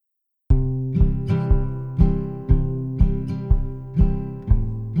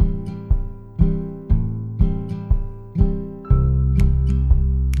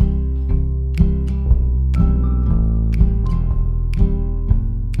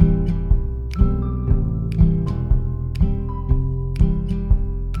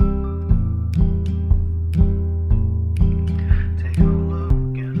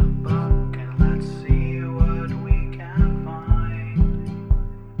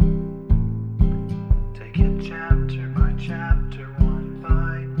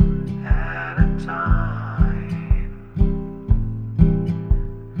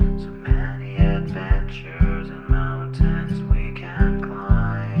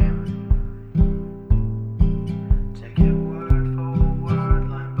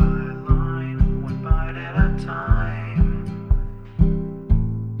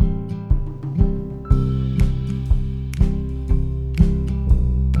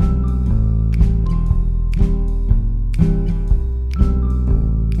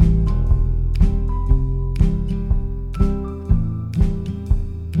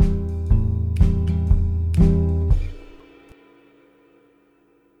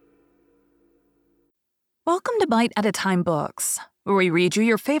Welcome to Bite at a Time Books, where we read you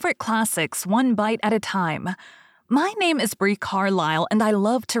your favorite classics one bite at a time. My name is Brie Carlisle, and I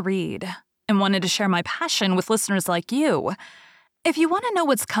love to read, and wanted to share my passion with listeners like you. If you want to know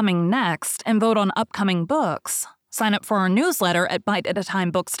what's coming next and vote on upcoming books, sign up for our newsletter at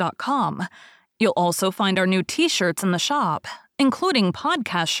biteatatimebooks.com. You'll also find our new t-shirts in the shop, including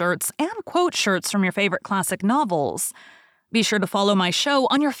podcast shirts and quote shirts from your favorite classic novels. Be sure to follow my show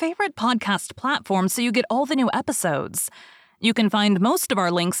on your favorite podcast platform so you get all the new episodes. You can find most of our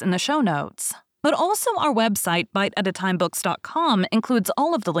links in the show notes, but also our website, biteatatimebooks.com, includes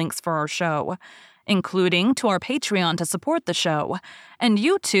all of the links for our show, including to our Patreon to support the show, and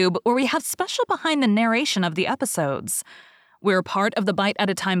YouTube, where we have special behind the narration of the episodes. We're part of the Bite at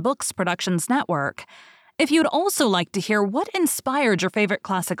a Time Books Productions Network. If you'd also like to hear what inspired your favorite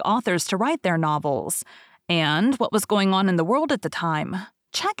classic authors to write their novels, and what was going on in the world at the time,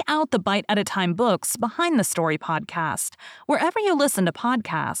 check out the Bite at a Time Books Behind the Story podcast, wherever you listen to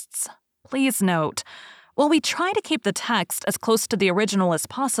podcasts. Please note, while we try to keep the text as close to the original as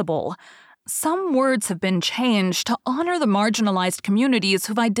possible, some words have been changed to honor the marginalized communities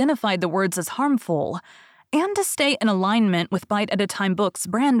who've identified the words as harmful, and to stay in alignment with Bite at a Time Books'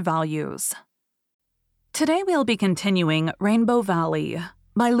 brand values. Today we'll be continuing Rainbow Valley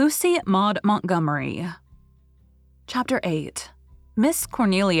by Lucy Maud Montgomery. Chapter 8. Miss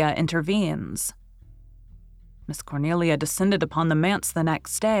Cornelia Intervenes. Miss Cornelia descended upon the manse the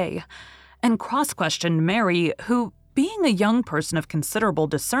next day and cross-questioned Mary, who, being a young person of considerable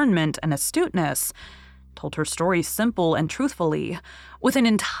discernment and astuteness, told her story simple and truthfully, with an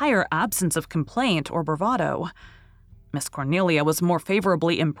entire absence of complaint or bravado. Miss Cornelia was more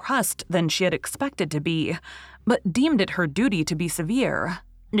favorably impressed than she had expected to be, but deemed it her duty to be severe.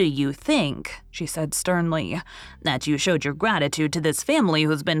 "Do you think," she said sternly, "that you showed your gratitude to this family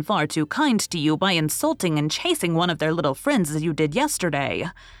who's been far too kind to you by insulting and chasing one of their little friends as you did yesterday?"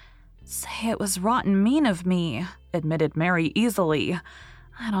 "Say it was rotten mean of me," admitted Mary easily.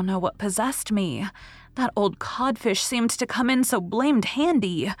 "I don't know what possessed me. That old codfish seemed to come in so blamed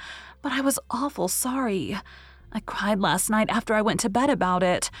handy, but I was awful sorry. I cried last night after I went to bed about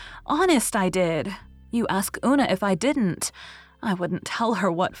it. Honest, I did. You ask Una if I didn't. I wouldn't tell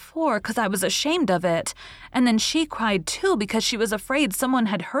her what for, 'cause I was ashamed of it, and then she cried too because she was afraid someone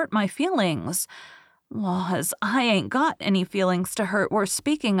had hurt my feelings. Laws, I ain't got any feelings to hurt worth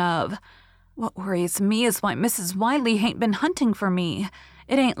speaking of. What worries me is why Mrs. Wiley hain't been hunting for me.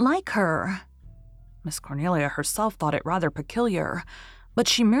 It ain't like her." Miss Cornelia herself thought it rather peculiar, but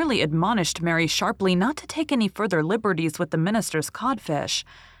she merely admonished Mary sharply not to take any further liberties with the minister's codfish,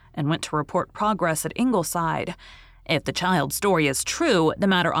 and went to report progress at Ingleside. "If the child's story is true, the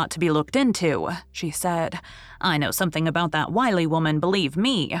matter ought to be looked into," she said. "I know something about that Wiley woman, believe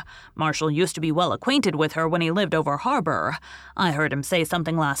me. Marshall used to be well acquainted with her when he lived over harbor. I heard him say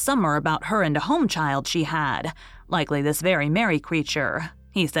something last summer about her and a home child she had, likely this very Mary creature.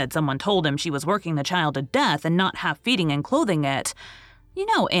 He said someone told him she was working the child to death and not half feeding and clothing it. You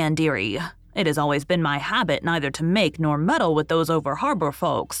know, Anne dearie, it has always been my habit neither to make nor meddle with those over harbor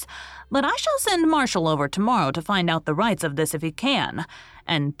folks, but I shall send Marshall over tomorrow to find out the rights of this if he can,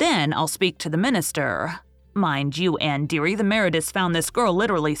 and then I'll speak to the minister. Mind you, Anne dearie, the Merediths found this girl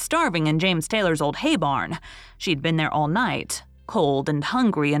literally starving in James Taylor's old hay barn. She'd been there all night, cold and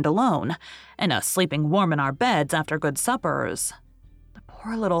hungry and alone, and us sleeping warm in our beds after good suppers." "The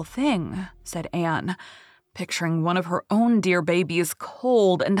poor little thing," said Anne, picturing one of her own dear babies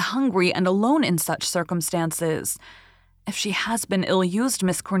cold and hungry and alone in such circumstances. "If she has been ill-used,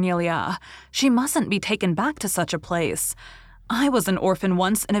 Miss Cornelia, she mustn't be taken back to such a place. I was an orphan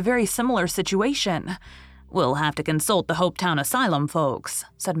once in a very similar situation." "We'll have to consult the Hopetown Asylum folks,"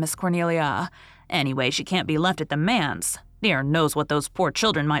 said Miss Cornelia. "Anyway, she can't be left at the manse. Dear knows what those poor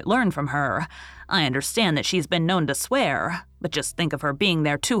children might learn from her. I understand that she's been known to swear, but just think of her being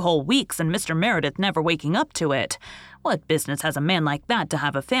there 2 whole weeks and Mr. Meredith never waking up to it. What business has a man like that to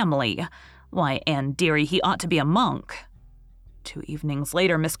have a family? Why, Anne dearie, he ought to be a monk." 2 evenings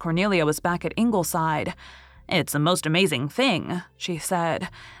later, Miss Cornelia was back at Ingleside. "It's a most amazing thing," she said.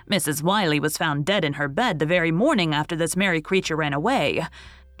 "Mrs. Wiley was found dead in her bed the very morning after this Mary creature ran away.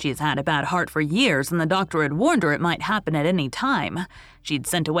 She's had a bad heart for years, and the doctor had warned her it might happen at any time. She'd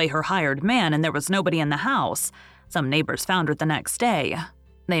sent away her hired man, and there was nobody in the house. Some neighbors found her the next day.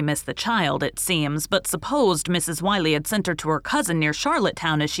 They missed the child, it seems, but supposed Mrs. Wiley had sent her to her cousin near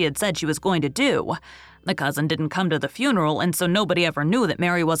Charlottetown as she had said she was going to do. The cousin didn't come to the funeral, and so nobody ever knew that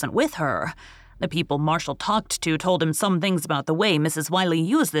Mary wasn't with her. The people Marshall talked to told him some things about the way Mrs. Wiley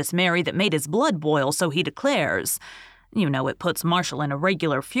used this Mary that made his blood boil, so he declares. You know it puts Marshall in a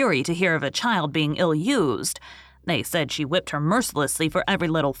regular fury to hear of a child being ill-used. They said she whipped her mercilessly for every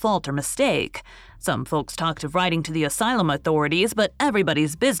little fault or mistake. Some folks talked of writing to the asylum authorities, but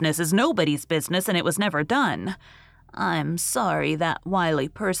everybody's business is nobody's business, and it was never done. I'm sorry that wily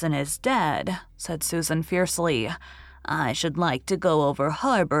person is dead, said Susan fiercely. I should like to go over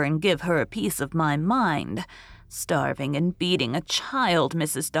harbor and give her a piece of my mind. Starving and beating a child,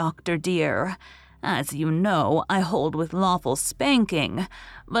 Mrs. Doctor dear. As you know, I hold with lawful spanking,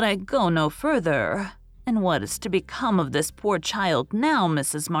 but I go no further. And what is to become of this poor child now,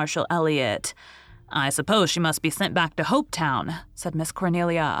 Mrs. Marshall Elliott? I suppose she must be sent back to Hopetown, said Miss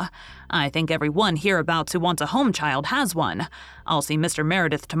Cornelia. I think every one hereabouts who wants a home child has one. I'll see Mr.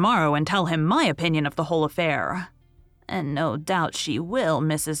 Meredith tomorrow and tell him my opinion of the whole affair. And no doubt she will,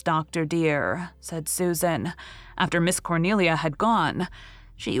 Mrs. Doctor dear, said Susan. After Miss Cornelia had gone,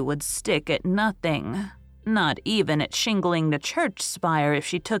 she would stick at nothing, not even at shingling the church spire if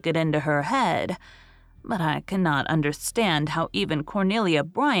she took it into her head. But I cannot understand how even Cornelia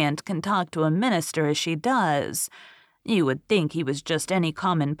Bryant can talk to a minister as she does. You would think he was just any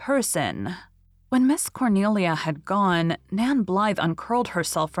common person. When Miss Cornelia had gone, Nan Blythe uncurled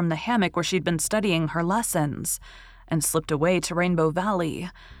herself from the hammock where she'd been studying her lessons and slipped away to Rainbow Valley.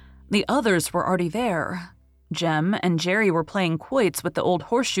 The others were already there. Jem and Jerry were playing quoits with the old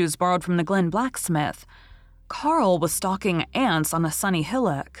horseshoes borrowed from the Glen blacksmith. Carl was stalking ants on a sunny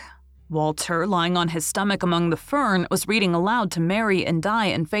hillock. Walter, lying on his stomach among the fern, was reading aloud to Mary and Di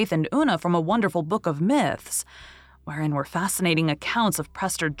and Faith and Una from a wonderful book of myths, wherein were fascinating accounts of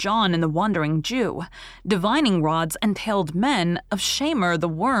Prester John and the Wandering Jew, divining rods and tailed men, of Shamer the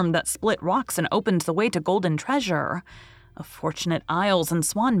worm that split rocks and opened the way to golden treasure, of fortunate isles and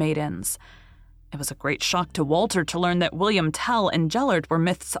swan maidens. It was a great shock to Walter to learn that William Tell and Gellert were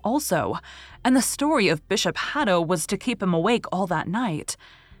myths also, and the story of Bishop Hatto was to keep him awake all that night.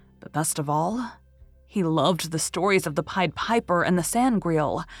 But best of all, he loved the stories of the Pied Piper and the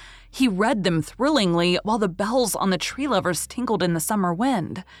Sangreal. He read them thrillingly while the bells on the tree lovers tinkled in the summer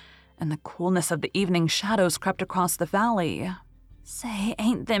wind, and the coolness of the evening shadows crept across the valley. "Say,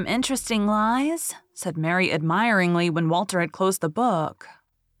 ain't them interesting lies?" said Mary admiringly when Walter had closed the book.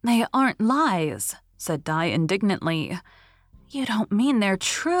 "They aren't lies," said Di indignantly. "You don't mean they're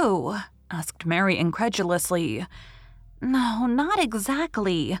true?" asked Mary incredulously. "No, not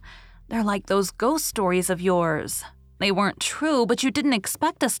exactly. They're like those ghost stories of yours. They weren't true, but you didn't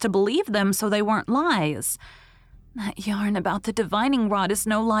expect us to believe them, so they weren't lies." "That yarn about the divining rod is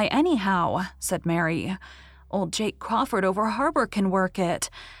no lie anyhow," said Mary. "Old Jake Crawford over harbor can work it.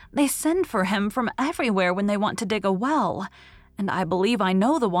 They send for him from everywhere when they want to dig a well. And I believe I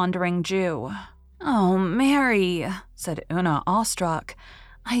know the Wandering Jew." "Oh, Mary," said Una, awestruck.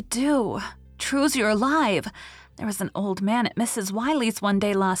 "I do. True's you're alive. There was an old man at Mrs. Wiley's one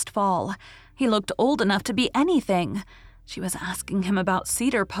day last fall. He looked old enough to be anything. She was asking him about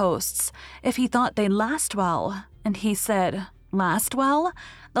cedar posts, if he thought they'd last well, and he said, 'Last well?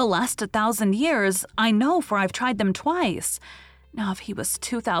 They'll last 1,000 years. I know, for I've tried them twice.' Now, if he was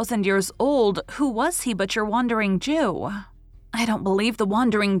 2,000 years old, who was he but your Wandering Jew?" "I don't believe the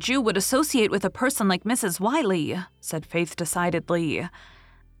Wandering Jew would associate with a person like Mrs. Wiley," said Faith decidedly.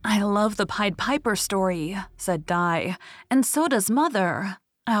 "I love the Pied Piper story," said Di, "and so does Mother.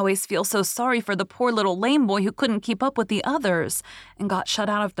 I always feel so sorry for the poor little lame boy who couldn't keep up with the others and got shut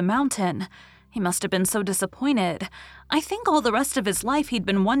out of the mountain. He must have been so disappointed. I think all the rest of his life he'd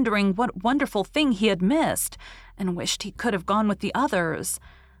been wondering what wonderful thing he had missed and wished he could have gone with the others."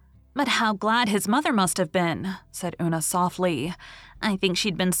 "But how glad his mother must have been," said Una softly. "I think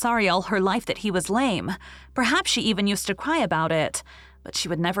she'd been sorry all her life that he was lame. Perhaps she even used to cry about it. But she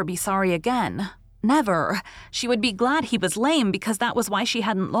would never be sorry again. Never. She would be glad he was lame because that was why she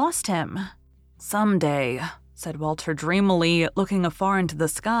hadn't lost him." "Someday," said Walter dreamily, looking afar into the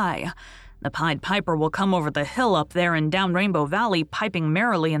sky, "the Pied Piper will come over the hill up there and down Rainbow Valley piping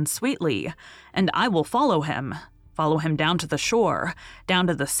merrily and sweetly, and I will follow him down to the shore, down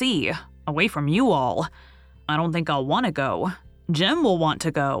to the sea, away from you all. I don't think I'll want to go. Jem will want to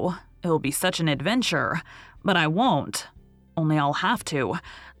go. It will be such an adventure, but I won't. Only I'll have to.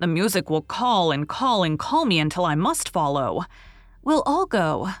 The music will call and call and call me until I must follow." "We'll all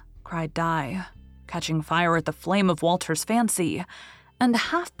go," cried Di, catching fire at the flame of Walter's fancy, and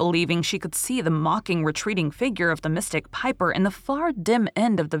half believing she could see the mocking retreating figure of the mystic Piper in the far dim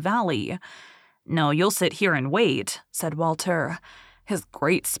end of the valley. "No, you'll sit here and wait," said Walter, his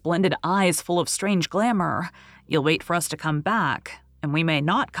great splendid eyes full of strange glamour. "You'll wait for us to come back, and we may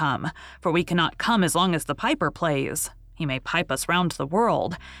not come, for we cannot come as long as the Piper plays. He may pipe us round the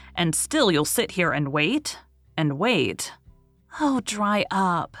world, and still you'll sit here and wait? and wait. "Oh, dry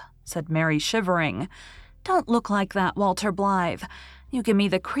up," said Mary, shivering. "Don't look like that, Walter Blythe. You give me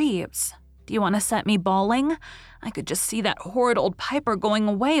the creeps. Do you want to set me bawling? I could just see that horrid old Piper going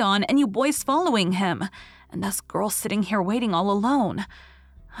away on and you boys following him, and us girls sitting here waiting all alone.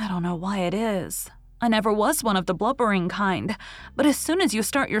 I don't know why it is. I never was one of the blubbering kind, but as soon as you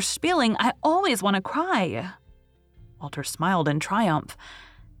start your spieling, I always want to cry." Walter smiled in triumph.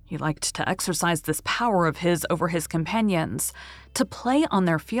 He liked to exercise this power of his over his companions, to play on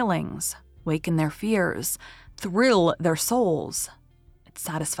their feelings, waken their fears, thrill their souls. It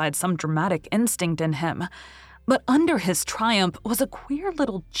satisfied some dramatic instinct in him, but under his triumph was a queer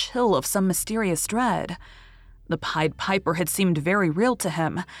little chill of some mysterious dread. The Pied Piper had seemed very real to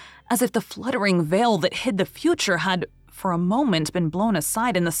him, as if the fluttering veil that hid the future had, for a moment, been blown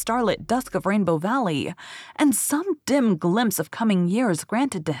aside in the starlit dusk of Rainbow Valley, and some dim glimpse of coming years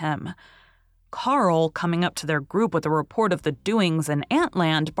granted to him. Carl, coming up to their group with a report of the doings in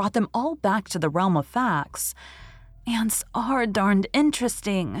Antland, brought them all back to the realm of facts. "Ants are darned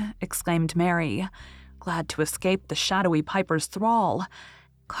interesting," exclaimed Mary, glad to escape the shadowy Piper's thrall.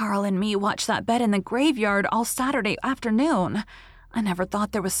 "Carl and me watched that bed in the graveyard all Saturday afternoon. I never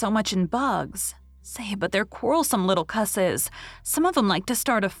thought there was so much in bugs. Say, but they're quarrelsome little cusses. Some of 'em like to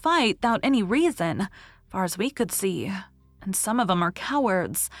start a fight without any reason, far as we could see. And some of 'em are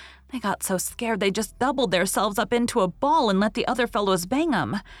cowards. They got so scared they just doubled theirselves up into a ball and let the other fellows bang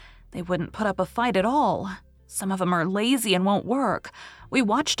 'em. They wouldn't put up a fight at all. Some of 'em are lazy and won't work. We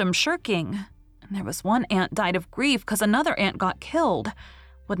watched 'em shirking. And there was one ant died of grief 'cause another ant got killed.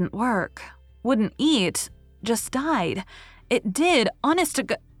 Wouldn't work, wouldn't eat, just died. It did, honest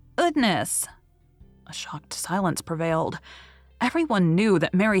to goodness." A shocked silence prevailed. Everyone knew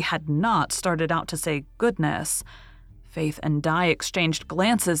that Mary had not started out to say goodness. Faith and Di exchanged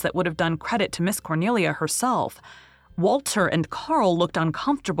glances that would have done credit to Miss Cornelia herself. Walter and Carl looked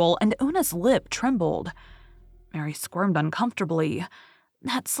uncomfortable, and Una's lip trembled. Mary squirmed uncomfortably.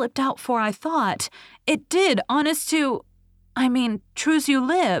 "That slipped out 'fore I thought. It did, honest to... true's you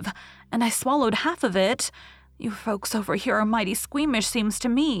live, and I swallowed half of it. You folks over here are mighty squeamish, seems to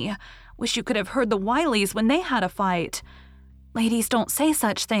me. Wish you could have heard the Wileys when they had a fight." "Ladies don't say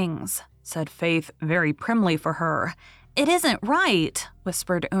such things," said Faith very primly for her. "It isn't right,"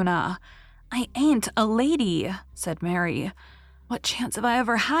 whispered Una. "I ain't a lady," said Mary. "What chance have I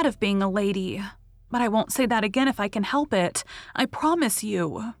ever had of being a lady? But I won't say that again if I can help it. I promise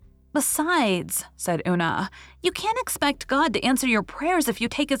you." "Besides," said Una, "you can't expect God to answer your prayers if you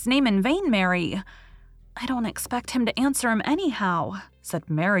take his name in vain, Mary." "I don't expect him to answer him anyhow," said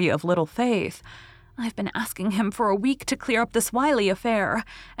Mary of little faith. "I've been asking him for a week to clear up this Wiley affair,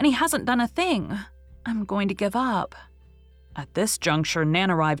 and he hasn't done a thing. I'm going to give up." At this juncture,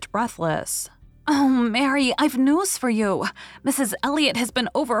 Nan arrived breathless. "Oh, Mary, I've news for you. Mrs. Elliott has been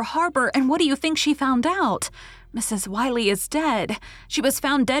over harbor, and what do you think she found out? Mrs. Wiley is dead. She was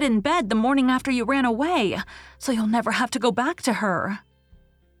found dead in bed the morning after you ran away, so you'll never have to go back to her."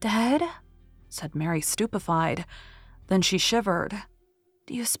 "Dead?" said Mary, stupefied. Then she shivered.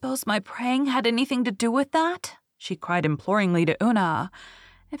 "Do you suppose my praying had anything to do with that?" she cried imploringly to Una.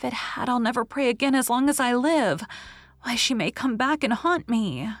 "If it had, I'll never pray again as long as I live. Why, she may come back and haunt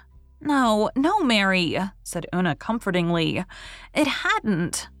me." No, Mary," said Una comfortingly. "It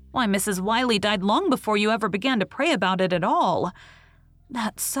hadn't. Why, Mrs. Wiley died long before you ever began to pray about it at all."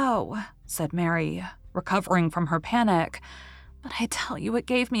 "That's so," said Mary, recovering from her panic. "But I tell you, it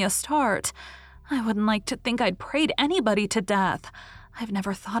gave me a start. I wouldn't like to think I'd prayed anybody to death. I've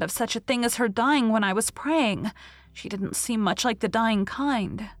never thought of such a thing as her dying when I was praying. She didn't seem much like the dying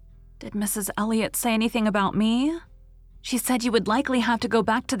kind. Did Mrs. Elliott say anything about me?" "She said you would likely have to go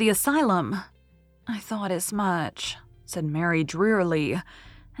back to the asylum." "I thought as much," said Mary drearily.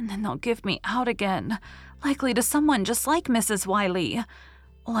 "And then they'll give me out again, likely to someone just like Mrs. Wiley.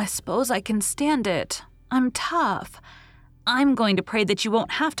 Well, I suppose I can stand it. I'm tough." "I'm going to pray that you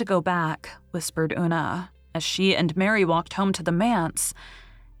won't have to go back," whispered Una, as she and Mary walked home to the manse.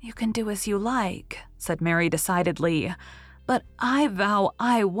 "You can do as you like," said Mary decidedly. "But I vow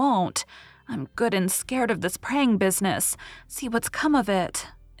I won't. I'm good and scared of this praying business. See what's come of it.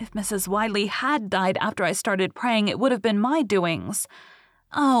 If Mrs. Wiley had died after I started praying, it would have been my doings."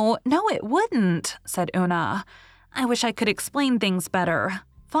 "Oh, no, it wouldn't," said Una. "I wish I could explain things better.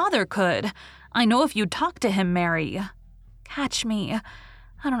 Father could. I know if you'd talk to him, Mary. Catch me.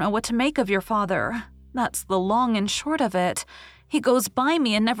 I don't know what to make of your father. That's the long and short of it. He goes by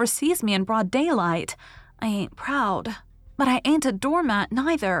me and never sees me in broad daylight. I ain't proud, but I ain't a doormat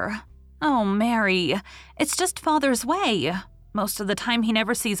neither. Oh, Mary, it's just Father's way. Most of the time he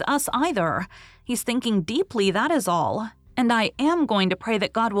never sees us either. He's thinking deeply, that is all. And I am going to pray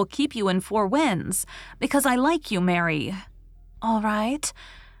that God will keep you in Four Winds, because I like you, Mary. All right.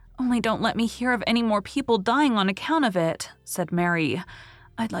 Only don't let me hear of any more people dying on account of it, said Mary.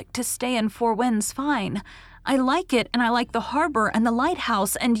 I'd like to stay in Four Winds fine. I like it, and I like the harbor and the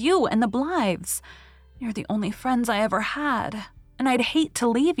lighthouse and you and the Blythes. You're the only friends I ever had, and I'd hate to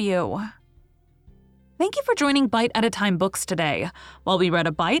leave you. Thank you for joining Bite at a Time Books today, while we read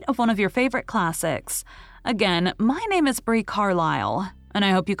a bite of one of your favorite classics. Again, my name is Brie Carlisle, and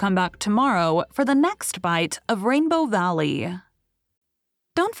I hope you come back tomorrow for the next bite of Rainbow Valley.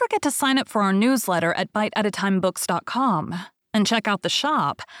 Don't forget to sign up for our newsletter at biteatatimebooks.com and check out the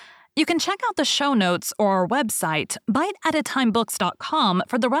shop. You can check out the show notes or our website, biteatatimebooks.com,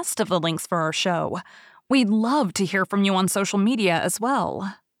 for the rest of the links for our show. We'd love to hear from you on social media as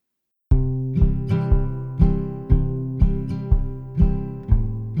well.